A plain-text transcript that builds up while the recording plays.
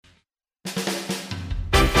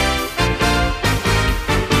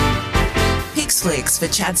MixFlix for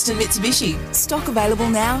Chadstone Mitsubishi. Stock available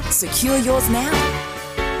now. Secure yours now.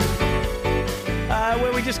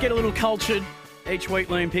 Where we just get a little cultured. Each week,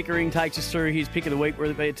 Liam Pickering takes us through his pick of the week,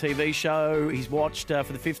 whether it be a TV show he's watched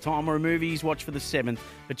for the 5th time or a movie he's watched for the 7th.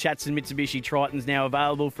 But Chadstone Mitsubishi Triton's now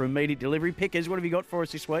available for immediate delivery. Pickers, what have you got for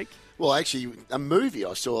us this week? Well, actually, a movie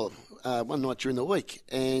I saw one night during the week,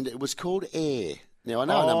 and it was called Air. Now, I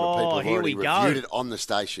know a number of people have already reviewed it on the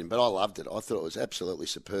station, but I loved it. I thought it was absolutely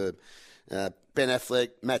superb. Ben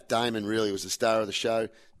Affleck, Matt Damon really was the star of the show.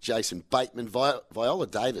 Jason Bateman, Viola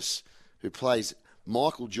Davis, who plays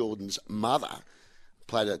Michael Jordan's mother,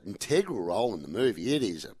 played an integral role in the movie. It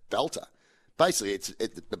is a belter. Basically,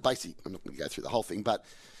 I'm not going to go through the whole thing, but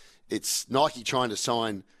it's Nike trying to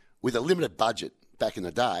sign with a limited budget back in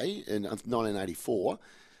the day, in 1984,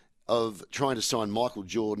 of trying to sign Michael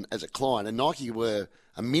Jordan as a client. And Nike were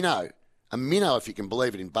a minnow, if you can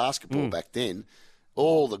believe it, in basketball back then.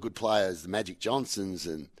 All the good players, the Magic Johnsons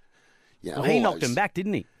and, well, he knocked him back,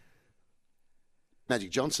 didn't he?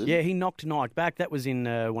 Magic Johnson? Yeah, he knocked Nike back. That was in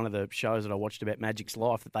one of the shows that I watched about Magic's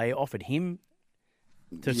life, that they offered him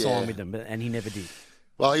to sign with them, and he never did.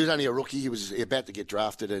 Well, he was only a rookie. He was about to get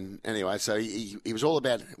drafted, and anyway, so he was all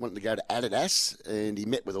about wanting to go to Adidas, and he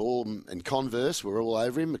met with all, and Converse were all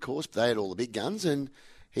over him, of course, but they had all the big guns, and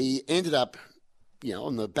he ended up,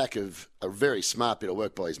 on the back of a very smart bit of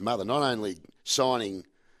work by his mother, not only signing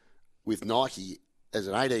with Nike as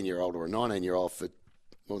an 18-year-old or a 19-year-old for,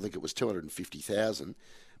 I think it was $250,000,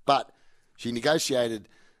 but she negotiated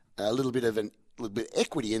a little bit of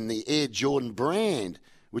equity in the Air Jordan brand,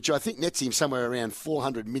 which I think nets him somewhere around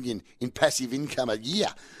 $400 million in passive income a year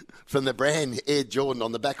from the brand Air Jordan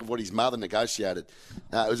on the back of what his mother negotiated.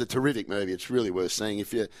 It was a terrific movie. It's really worth seeing.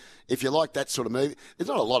 If you like that sort of movie, there's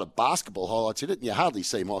not a lot of basketball highlights in it, and you hardly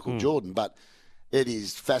see Michael Jordan, but it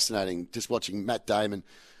is fascinating just watching Matt Damon,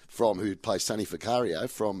 who plays Sonny Ficario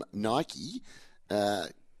from Nike,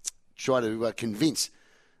 try to convince,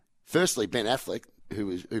 firstly, Ben Affleck,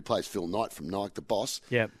 who plays Phil Knight from Nike, the boss,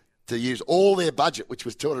 to use all their budget, which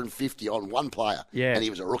was $250 on one player, and he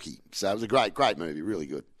was a rookie. So it was a great movie, really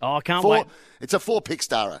good. Oh, I can't wait. It's a 4-pick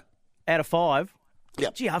starer. Out of 5?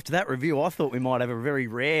 Yep. Gee, after that review, I thought we might have a very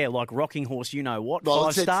rare, rocking horse, you-know-what,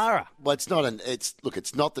 5-starer. Well, it's not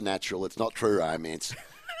it's not The Natural. It's not True Romance.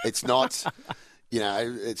 It's not,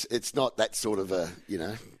 it's not that sort of a,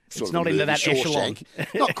 it's not into that echelon.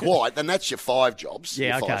 Not quite. Then that's your 5 jobs.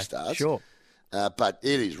 Yeah, your okay. 5 stars. Sure. But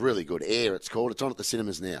it is really good. Air, it's called. It's on at the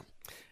cinemas now.